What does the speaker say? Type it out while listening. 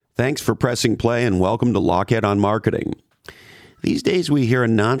Thanks for pressing play and welcome to Lochhead on Marketing. These days we hear a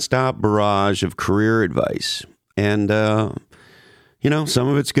nonstop barrage of career advice. And, some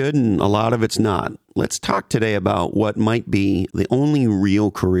of it's good and a lot of it's not. Let's talk today about what might be the only real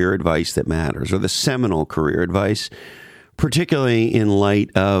career advice that matters, or the seminal career advice, particularly in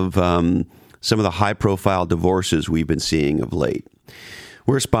light of some of the high-profile divorces we've been seeing of late.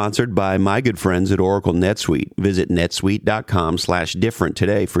 We're sponsored by my good friends at Oracle NetSuite. Visit netsuite.com/different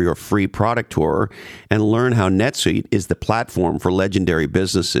today for your free product tour and learn how NetSuite is the platform for legendary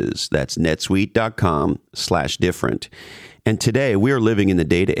businesses. That's netsuite.com/different. And today we are living in the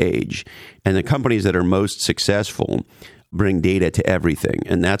data age, and the companies that are most successful bring data to everything.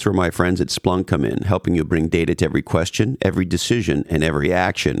 And that's where my friends at Splunk come in, helping you bring data to every question, every decision, and every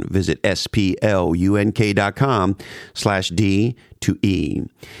action. Visit splunk.com/D2E.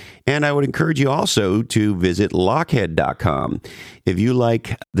 And I would encourage you also to visit Lochhead.com. If you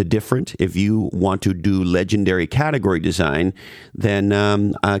like the different, if you want to do legendary category design,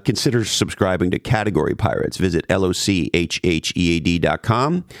 then consider subscribing to Category Pirates. Visit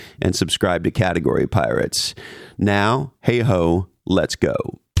LOCHHEAD.com and subscribe to Category Pirates. Now, hey-ho, let's go.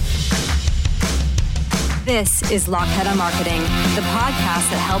 This is Lochhead on Marketing, the podcast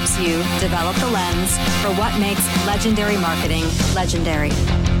that helps you develop the lens for what makes legendary marketing legendary.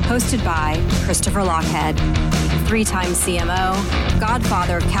 Hosted by Christopher Lochhead, 3-time CMO,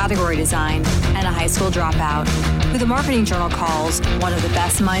 godfather of category design, and a high school dropout, who the Marketing Journal calls one of the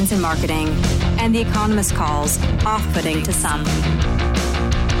best minds in marketing, and The Economist calls off-putting to some.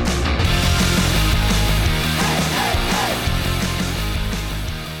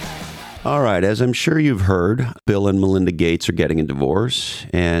 All right, as I'm sure you've heard, Bill and Melinda Gates are getting a divorce,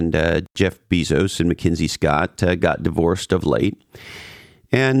 and Jeff Bezos and Mackenzie Scott got divorced of late.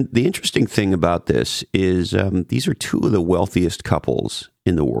 And the interesting thing about this is these are two of the wealthiest couples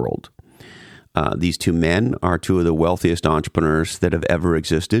in the world. These two men are two of the wealthiest entrepreneurs that have ever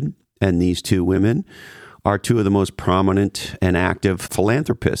existed, and these two women are two of the most prominent and active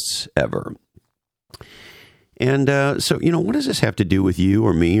philanthropists ever. And so, what does this have to do with you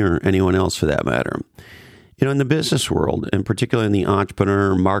or me or anyone else for that matter? In the business world, and particularly in the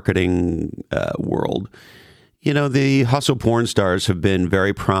entrepreneur marketing world, the hustle porn stars have been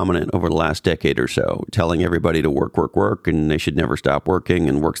very prominent over the last decade or so, telling everybody to work, work, work, and they should never stop working,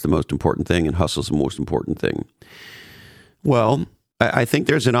 and work's the most important thing, and hustle's the most important thing. Well, I think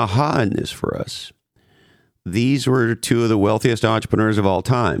there's an aha in this for us. These were two of the wealthiest entrepreneurs of all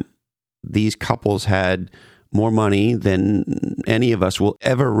time. These couples had more money than any of us will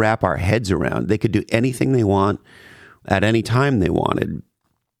ever wrap our heads around. They could do anything they want at any time they wanted.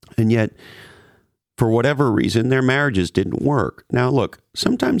 And yet, for whatever reason, their marriages didn't work. Now, look,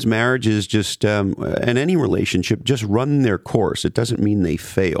 sometimes marriages just, and any relationship, just run their course. It doesn't mean they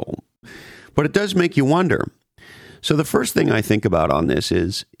fail. But it does make you wonder. So the first thing I think about on this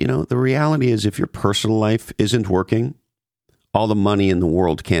is, the reality is if your personal life isn't working, all the money in the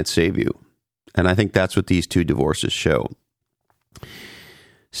world can't save you. And I think that's what these two divorces show.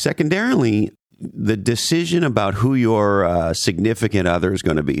 Secondarily, the decision about who your significant other is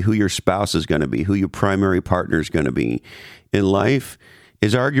going to be, who your spouse is going to be, who your primary partner is going to be in life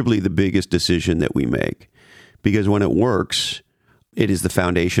is arguably the biggest decision that we make. Because when it works, it is the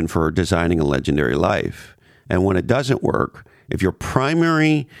foundation for designing a legendary life. And when it doesn't work, if your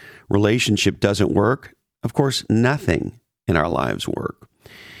primary relationship doesn't work, of course, nothing in our lives work.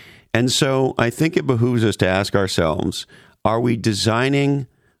 And so I think it behooves us to ask ourselves, are we designing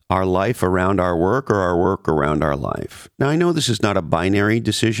our life around our work or our work around our life? Now, I know this is not a binary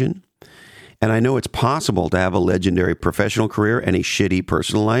decision, and I know it's possible to have a legendary professional career and a shitty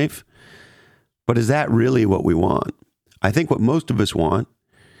personal life, but is that really what we want? I think what most of us want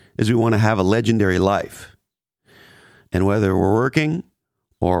is we want to have a legendary life. And whether we're working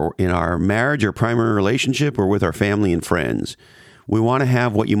or in our marriage or primary relationship or with our family and friends, we want to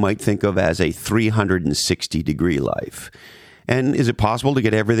have what you might think of as a 360-degree life. And is it possible to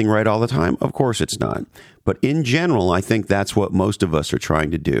get everything right all the time? Of course it's not. But in general, I think that's what most of us are trying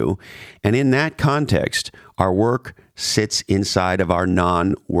to do. And in that context, our work sits inside of our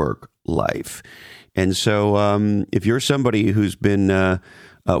non-work life. And so if you're somebody who's been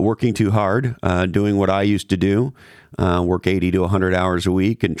working too hard, doing what I used to do, work 80 to 100 hours a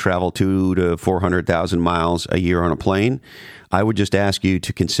week and travel 200,000 to 400,000 miles a year on a plane, I would just ask you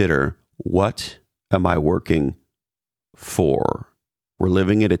to consider, what am I working for? We're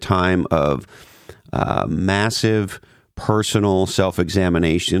living at a time of massive personal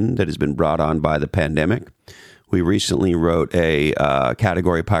self-examination that has been brought on by the pandemic. We recently wrote a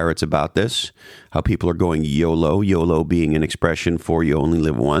Category Pirates about this, how people are going YOLO, YOLO being an expression for you only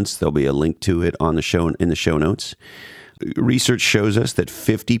live once. There'll be a link to it on the in the show notes. Research shows us that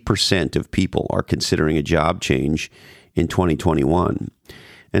 50% of people are considering a job change in 2021.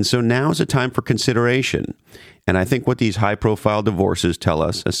 And so now is a time for consideration. And I think what these high-profile divorces tell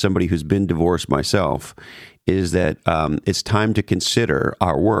us, as somebody who's been divorced myself, is that it's time to consider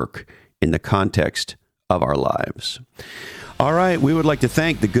our work in the context of our lives. All right, we would like to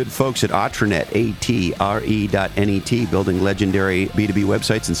thank the good folks at Atranet, ATRE.net, building legendary B2B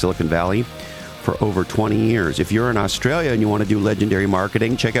websites in Silicon Valley for over 20 years. If you're in Australia and you want to do legendary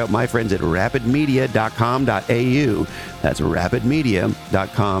marketing, check out my friends at rapidmedia.com.au. That's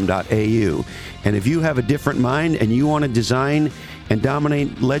rapidmedia.com.au. And if you have a different mind and you want to design and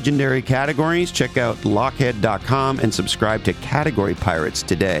dominate legendary categories, check out lochhead.com and subscribe to Category Pirates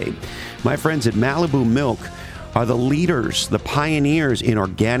today. My friends at Malibu Milk are the leaders, the pioneers in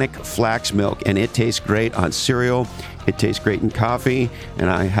organic flax milk, and it tastes great on cereal. It tastes great in coffee, and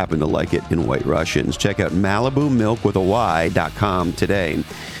I happen to like it in White Russians. Check out MalibuMilk.com today.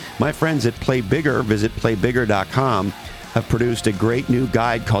 My friends at Play Bigger, visit playbigger.com, have produced a great new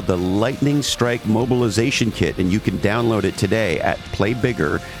guide called the Lightning Strike Mobilization Kit, and you can download it today at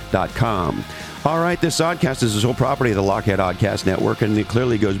playbigger.com. All right, this Oddcast is the sole property of the Lochhead Oddcast Network, and it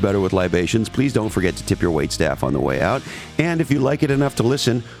clearly goes better with libations. Please don't forget to tip your waitstaff on the way out. And if you like it enough to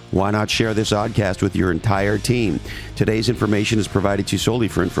listen, why not share this Oddcast with your entire team? Today's information is provided to you solely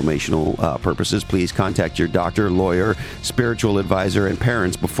for informational purposes. Please contact your doctor, lawyer, spiritual advisor, and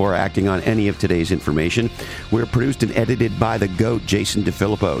parents before acting on any of today's information. We're produced and edited by the GOAT, Jason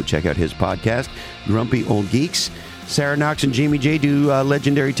DeFilippo. Check out his podcast, Grumpy Old Geeks. Sarah Knox and Jamie J do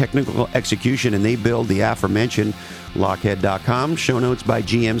legendary technical execution, and they build the aforementioned Lochhead.com. Show notes by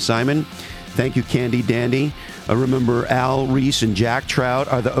GM Simon. Thank you, Candy Dandy. Remember, Al Reese and Jack Trout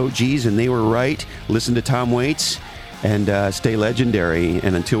are the OGs, and they were right. Listen to Tom Waits and stay legendary.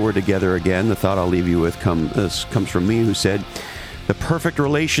 And until we're together again, the thought I'll leave you with comes from me, who said, the perfect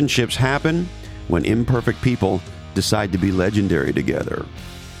relationships happen when imperfect people decide to be legendary together.